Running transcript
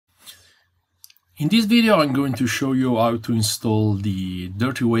In this video I'm going to show you how to install the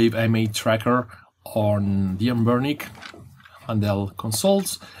Dirtywave M8 Tracker on the Anbernic Handheld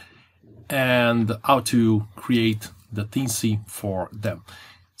consoles and how to create the Teensy for them.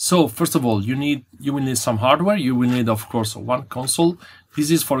 So first of all, you will need some hardware. You will need, of course, one console.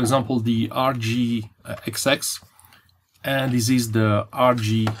 This is, for example, the RG35XX, and this is the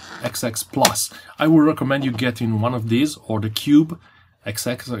RG35XX Plus. I would recommend you getting one of these, or the Cube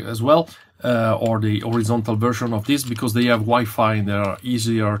XX as well, or the horizontal version of this, because they have Wi-Fi and they are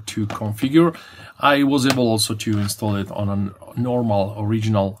easier to configure. I was able also to install it on a normal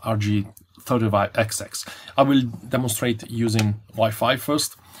original RG35XX. I will demonstrate using Wi-Fi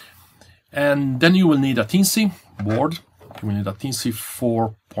first, and then you will need a Teensy board. You will need a Teensy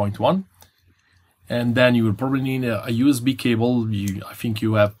 4.1, and then you will probably need a USB cable. I think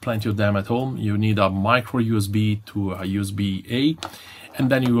you have plenty of them at home. You need a micro USB to a USB-A, and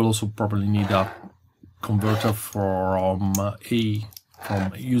then you will also probably need a converter from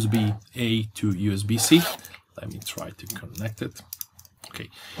USB-A to USB-C. Let me try to connect it. Okay,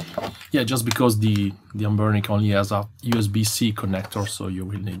 yeah, just because the Anbernic only has a USB-C connector, so you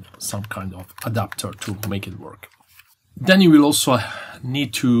will need some kind of adapter to make it work. Then you will also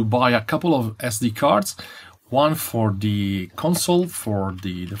need to buy a couple of SD cards, one for the console, for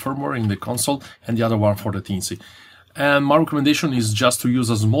the firmware in the console, and the other one for the Teensy. And my recommendation is just to use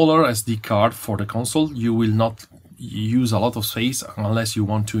a smaller SD card for the console. You will not use a lot of space unless you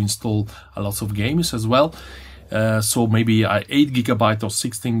want to install a lot of games as well. So maybe 8 GB or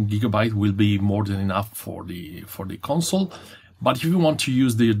 16 GB will be more than enough for the console. But if you want to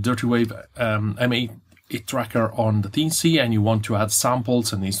use the Dirtywave M8 Tracker on the Teensy and you want to add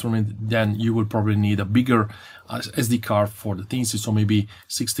samples and instruments, then you will probably need a bigger SD card for the Teensy. So maybe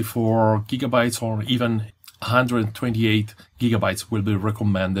 64 GB or even 128 GB will be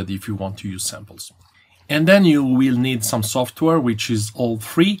recommended if you want to use samples. And then you will need some software, which is all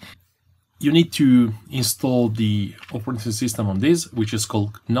free. You need to install the operating system on this, which is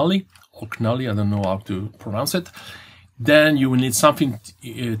called KNULLI, or KNULLI, I don't know how to pronounce it. Then you will need something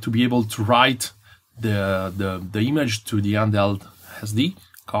to be able to write the image to the Handheld SD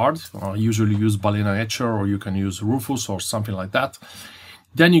card. Usually use Balena Etcher, or you can use Rufus or something like that.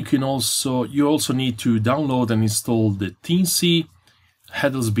 Then you also need to download and install the Teensy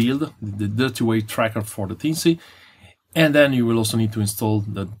headless build, the Dirtywave Tracker for the Teensy. And then you will also need to install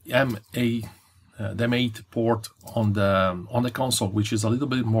the M8 port on the console, which is a little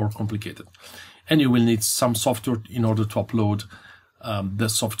bit more complicated. And you will need some software in order to upload the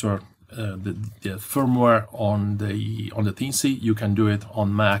software, the firmware on the Teensy. You can do it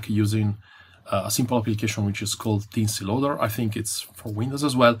on Mac using a simple application which is called Teensy Loader. I think it's for Windows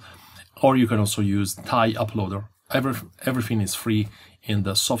as well. Or you can also use Thai Uploader. Everything is free in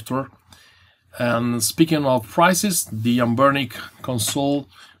the software. And speaking of prices, the Anbernic console,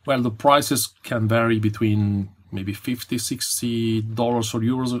 well, the prices can vary between maybe $50, $60 or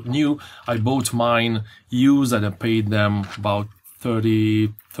euros new. I bought mine used and I paid them about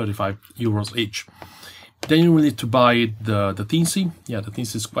 30, 35 euros each. Then you will need to buy the Teensy. Yeah, the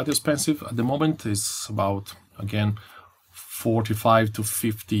Teensy is quite expensive at the moment. It's about, again, 45 to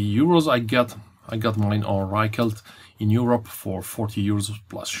 50 euros. I got mine on Reichelt in Europe for 40 euros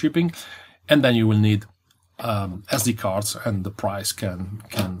plus shipping. And then you will need SD cards, and the price can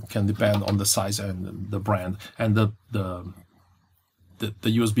depend on the size and the brand, and the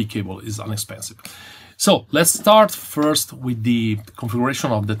USB cable is inexpensive. So let's start first with the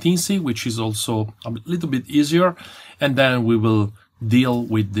configuration of the Teensy, which is also a little bit easier, and then we will deal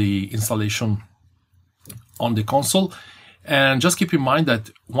with the installation on the console. And just keep in mind that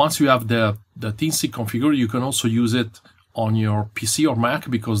once you have the Teensy configured, you can also use it on your PC or Mac,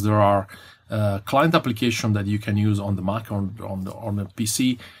 because there are client application that you can use on the Mac or on the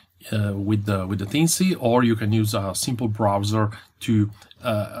PC with the Teensy, or you can use a simple browser to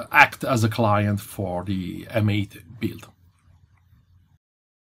act as a client for the M8 build.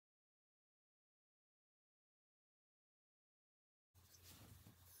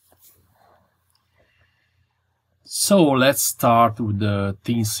 So let's start with the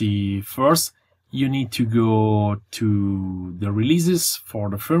Teensy first. You need to go to the releases for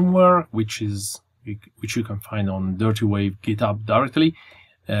the firmware, which you can find on Dirtywave GitHub directly.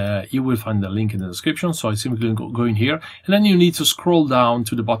 You will find the link in the description. So I simply go in here, and then you need to scroll down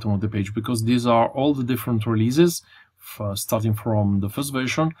to the bottom of the page, because these are all the different releases, starting from the first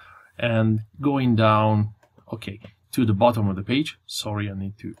version and going down, okay, to the bottom of the page. Sorry, I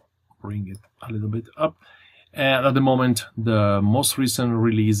need to bring it a little bit up. And at the moment, the most recent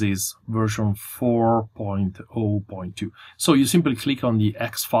release is version 4.0.2. So you simply click on the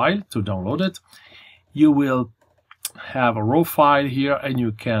X file to download it. you will have a raw file here, and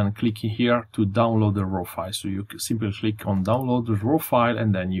you can click here to download the raw file. So you simply click on download the raw file,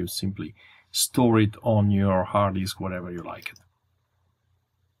 and then you simply store it on your hard disk, whatever you like it.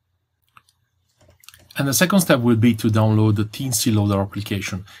 And the second step will be to download the Teensy loader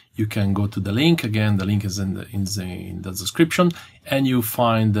application. You can go to the link. Again, the link is in the description, and you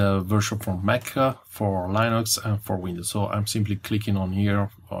find the version for Mac, for Linux, and for Windows. So I'm simply clicking on here,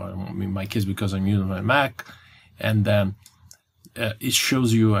 in my case, because I'm using my Mac, and then it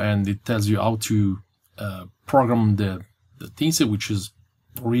shows you and it tells you how to program the Teensy, which is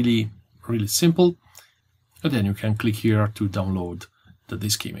really simple. And then you can click here to download the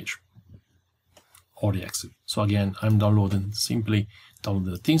disk image or the exe. So again, I'm simply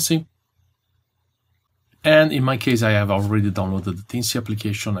download the Teensy. And in my case, I have already downloaded the Teensy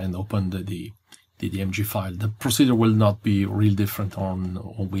application and opened the DMG file. The procedure will not be real different on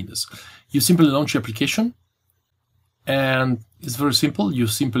Windows. You simply launch the application, and it's very simple. You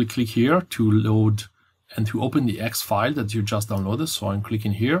simply click here to load and to open the X file that you just downloaded. So I'm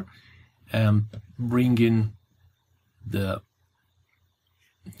clicking here and bring in the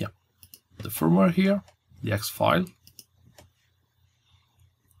firmware here, the X file.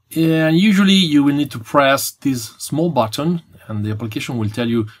 And usually you will need to press this small button, and the application will tell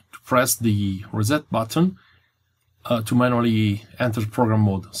you to press the reset button to manually enter program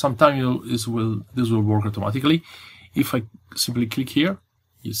mode. Sometimes this will work automatically. If I simply click here,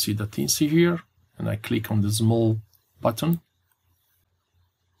 you see the Teensy here, and I click on the small button.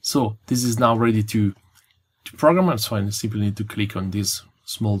 So this is now ready to program, and so I simply need to click on this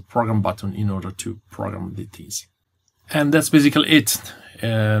small program button in order to program the Teensy. And that's basically it.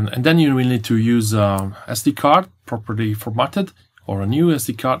 And then you will need to use SD card properly formatted or a new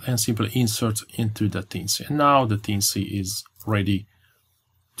SD card and simply insert into the Teensy. And now the Teensy is ready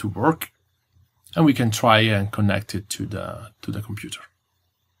to work, and we can try and connect it to the computer.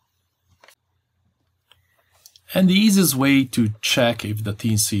 And the easiest way to check if the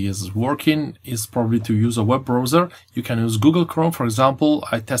Teensy is working is probably to use a web browser. You can use Google Chrome, for example.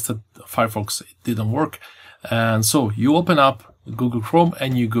 I tested Firefox, it didn't work. And so you open up Google Chrome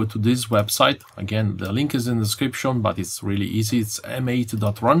and you go to this website. Again, the link is in the description, but it's really easy. It's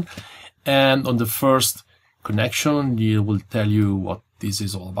m8.run. And on the first connection, it will tell you what this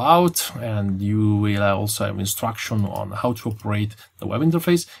is all about, and you will also have instruction on how to operate the web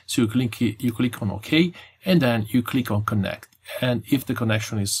interface. So you click on OK, and then you click on connect. And if the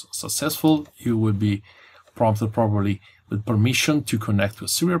connection is successful, you will be prompted probably with permission to connect to a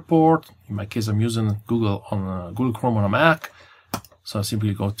serial port. In my case, I'm using Google Chrome on a Mac, so I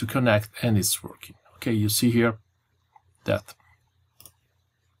simply go to connect, and it's working. Okay, you see here that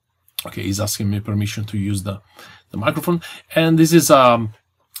he's asking me permission to use the microphone, and this is a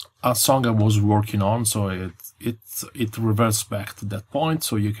song I was working on, so it reverts back to that point.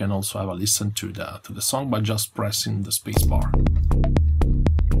 So you can also have a listen to the song by just pressing the space bar.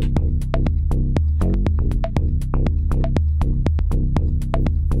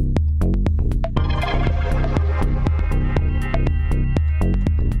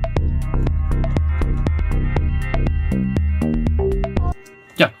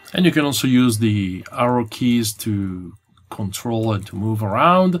 And you can also use the arrow keys to control and to move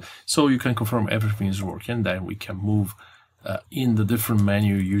around, so you can confirm everything is working. Then we can move in the different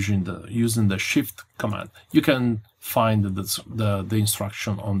menu using the Shift command. You can find the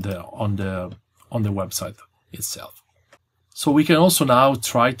instruction on the website itself. So we can also now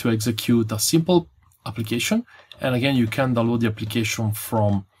try to execute a simple application, and again you can download the application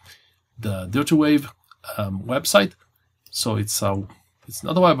from the Dirtywave website. So it's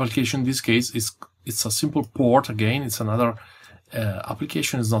not a web application in this case. It's a simple port. Again, it's another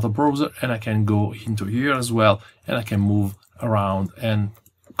application. It's not a browser, and I can go into here as well, and I can move around and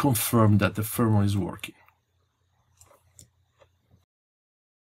confirm that the firmware is working.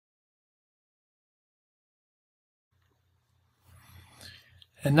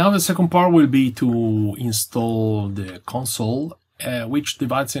 And now the second part will be to install the console, which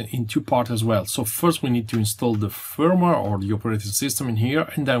divides it in two parts as well. So first we need to install the firmware or the operating system in here,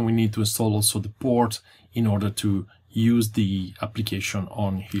 and then we need to install also the port in order to use the application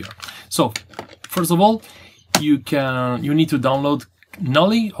on here. So first of all, you need to download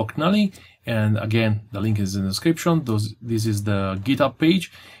KNULLI, and again the link is in the description. This is the GitHub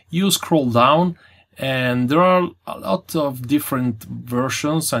page. You scroll down, and there are a lot of different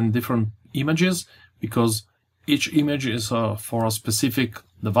versions and different images, because each image is for a specific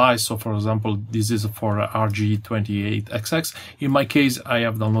device. So for example, this is for RG35XX. In my case, I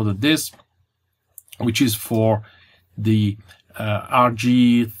have downloaded this, which is for the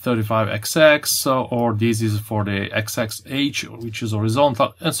RG35XX, or this is for the XX H, which is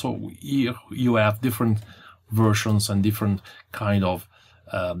horizontal. And so here you have different versions and different kind of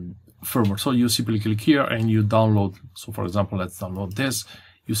firmware. So you simply click here and you download. So for example, let's download this.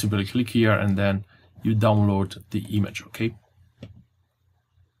 You simply click here and then you download the image, okay?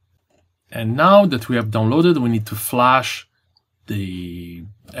 And now that we have downloaded, we need to flash the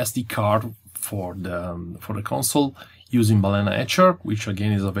SD card for the console using Balena Etcher, which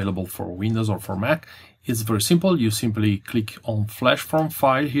again is available for Windows or for Mac. It's very simple. You simply click on Flash from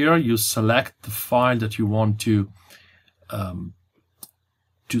File here. You select the file that you want to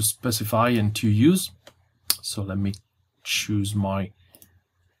specify and to use. So let me choose my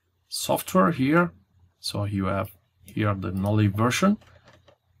software here. So you have here the KNULLI version.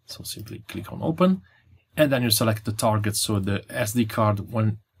 So simply click on Open, and then you select the target, so the SD card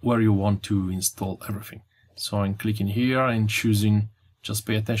where you want to install everything. So I'm clicking here and choosing, just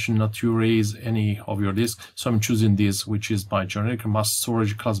pay attention not to erase any of your disk. So I'm choosing this, which is my generic mass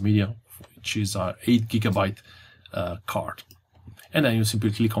storage class media, which is a 8 GB card. And then you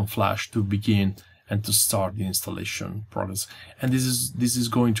simply click on Flash to begin and to start the installation process. And this is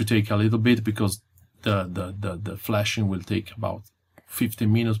going to take a little bit because the flashing will take about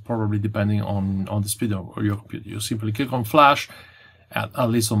 15 minutes probably, depending on the speed of your computer. You simply click on Flash. At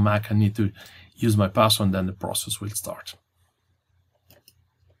least on Mac I need to use my password, and then the process will start.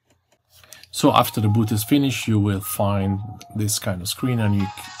 So after the boot is finished, you will find this kind of screen, and you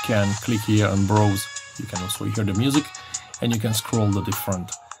can click here and browse. You can also hear the music, and you can scroll the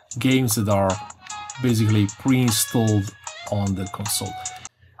different games that are basically pre-installed on the console.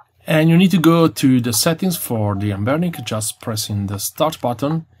 And you need to go to the settings for the Anbernic, just pressing the start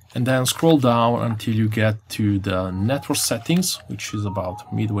button, and then scroll down until you get to the network settings, which is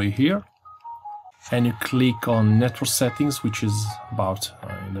about midway here. And you click on network settings, which is about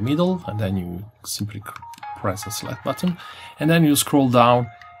in the middle, and then you simply press the select button, and then you scroll down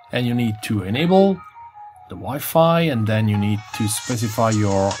and you need to enable the Wi-Fi, and then you need to specify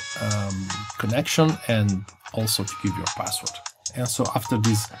your connection and also to give your password. And so after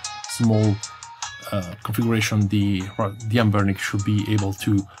this small configuration, the Anbernic should be able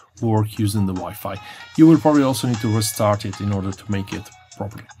to work using the Wi-Fi. You will probably also need to restart it in order to make it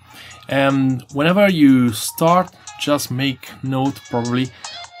properly. And whenever you start, just make note probably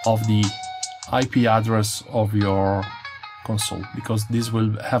of the IP address of your console, because this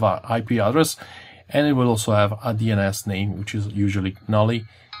will have an IP address and it will also have a DNS name, which is usually KNULLI,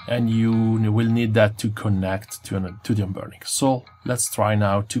 and you will need that to connect to the Anbernic. So let's try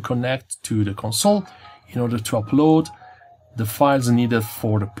now to connect to the console in order to upload the files needed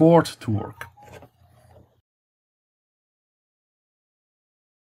for the port to work.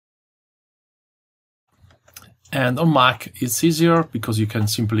 And on Mac it's easier because you can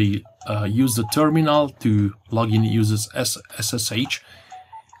simply use the terminal to log in uses SSH,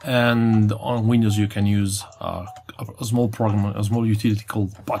 and on Windows you can use a small program, a small utility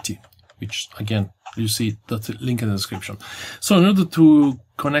called PuTTY, which again you see the link in the description. So in order to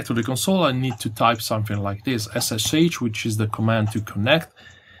connect to the console, I need to type something like this, SSH, which is the command to connect,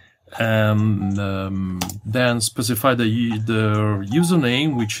 and then specify the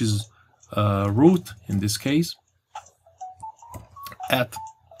username, which is root in this case, at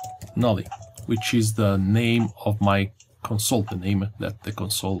KNULLI, which is the name of my console, the name that the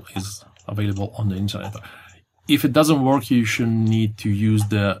console is available on the internet. If it doesn't work, you should need to use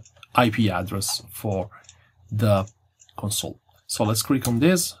the IP address for the console. So let's click on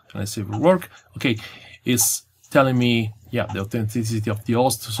this and let's see if it will work. Okay, it's telling me, yeah, the authenticity of the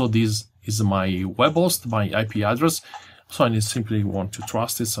host. So this is my web host, my IP address. So I simply want to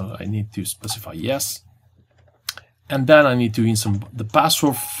trust it, so I need to specify yes. And then I need to insert the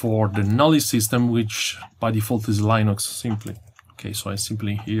password for the KNULLI system, which by default is Linux simply. Okay, so I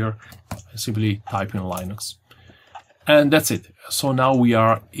simply type in Linux. And that's it. So now we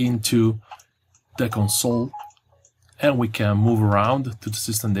are into the console and we can move around to the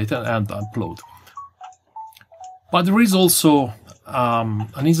system data and upload. But there is also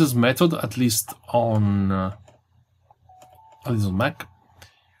an easiest method, at least on Mac,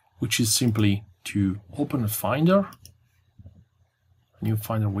 which is simply to open a Finder, a new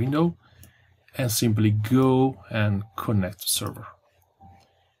Finder window, and simply go and connect to server.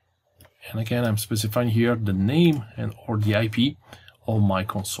 And again, I'm specifying here the name and or the IP of my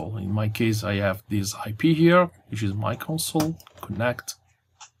console. In my case, I have this IP here, which is my console, connect.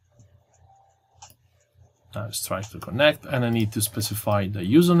 Now it's trying to connect, and I need to specify the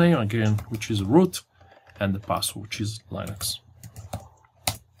username again, which is root, and the password, which is Linux.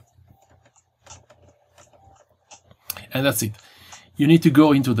 And that's it. You need to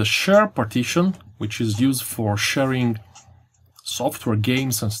go into the share partition, which is used for sharing software,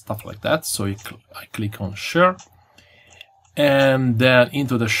 games and stuff like that. So I click on share, and then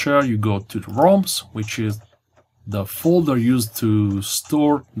into the share you go to the ROMs, which is the folder used to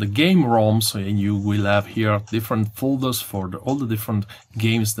store the game ROMs, and you will have here different folders for all the different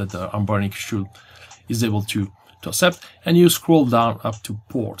games that the Anbernic is able to accept. And you scroll down up to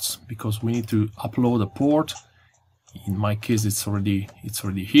ports, because we need to upload a port. In my case it's already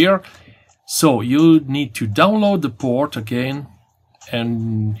here. So you need to download the port again,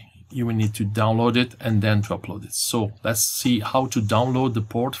 and you will need to download it and then to upload it. So let's see how to download the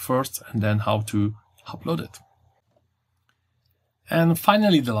port first and then how to upload it. And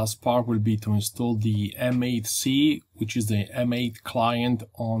finally, the last part will be to install the M8C, which is the M8 client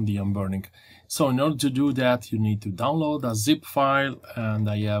on the Anbernic. So in order to do that, you need to download a zip file, and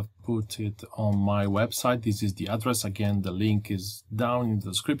I have put it on my website. This is the address. Again, the link is down in the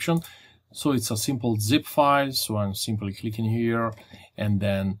description. So it's a simple zip file. So I'm simply clicking here and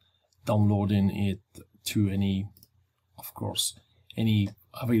then downloading it to any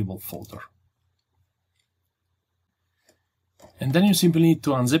available folder. And then you simply need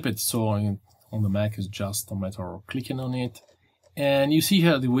to unzip it. So on the Mac is just a matter of clicking on it. And you see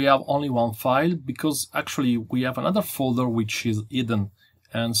here that we have only one file, because actually we have another folder which is hidden.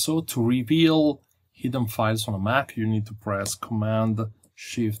 And so to reveal hidden files on a Mac, you need to press Command,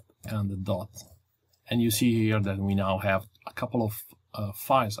 Shift, and the dot. And you see here that we now have a couple of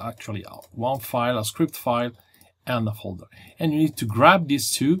files, actually one file, a script file, and a folder. And you need to grab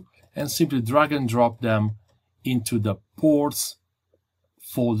these two and simply drag and drop them into the ports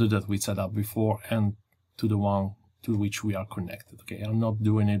folder that we set up before and to the one to which we are connected. Okay, I'm not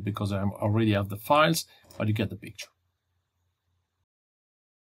doing it because I already have the files, but you get the picture.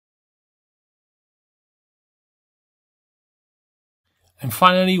 And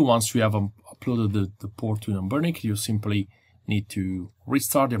finally, once you have uploaded the port to Anbernic, you simply need to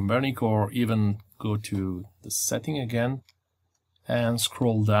restart the Anbernic, or even go to the setting again and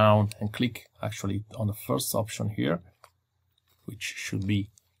scroll down and click actually on the first option here, which should be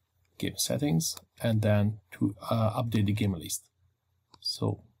game settings, and then to update the game list.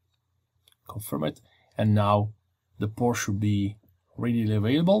 So confirm it, and now the port should be readily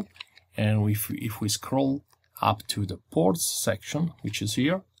available. And if we scroll up to the ports section, which is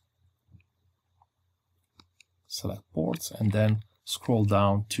here, select ports and then scroll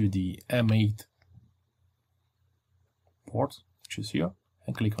down to the M8 port, which is here,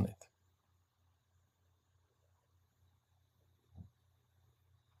 and click on it.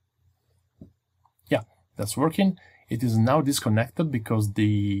 Yeah, that's working. It is now disconnected because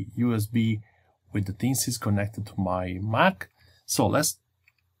the USB with the Teensy is connected to my Mac. So let's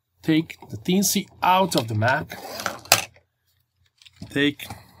take the Teensy out of the Mac, take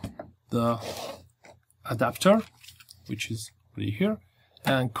the adapter, which is right here,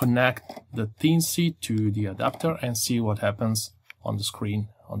 and connect the Teensy to the adapter and see what happens on the screen,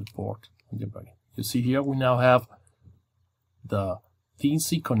 on the port, on the Anbernic. You see here we now have the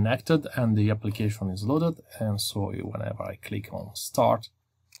Teensy connected and the application is loaded, and so whenever I click on start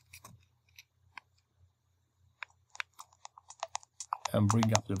and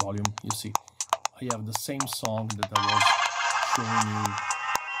bring up the volume, you see I have the same song that I was showing you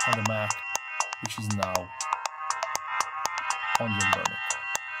on the Mac, which is now on the Anbernic.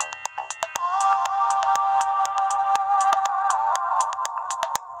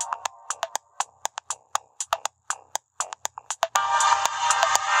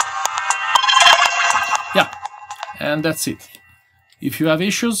 Yeah, and that's it. If you have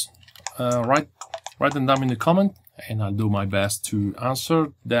issues, write them down in the comment, and I'll do my best to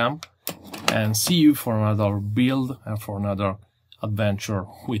answer them. And see you for another build and for another adventure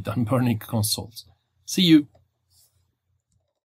with Anbernic consoles. See you!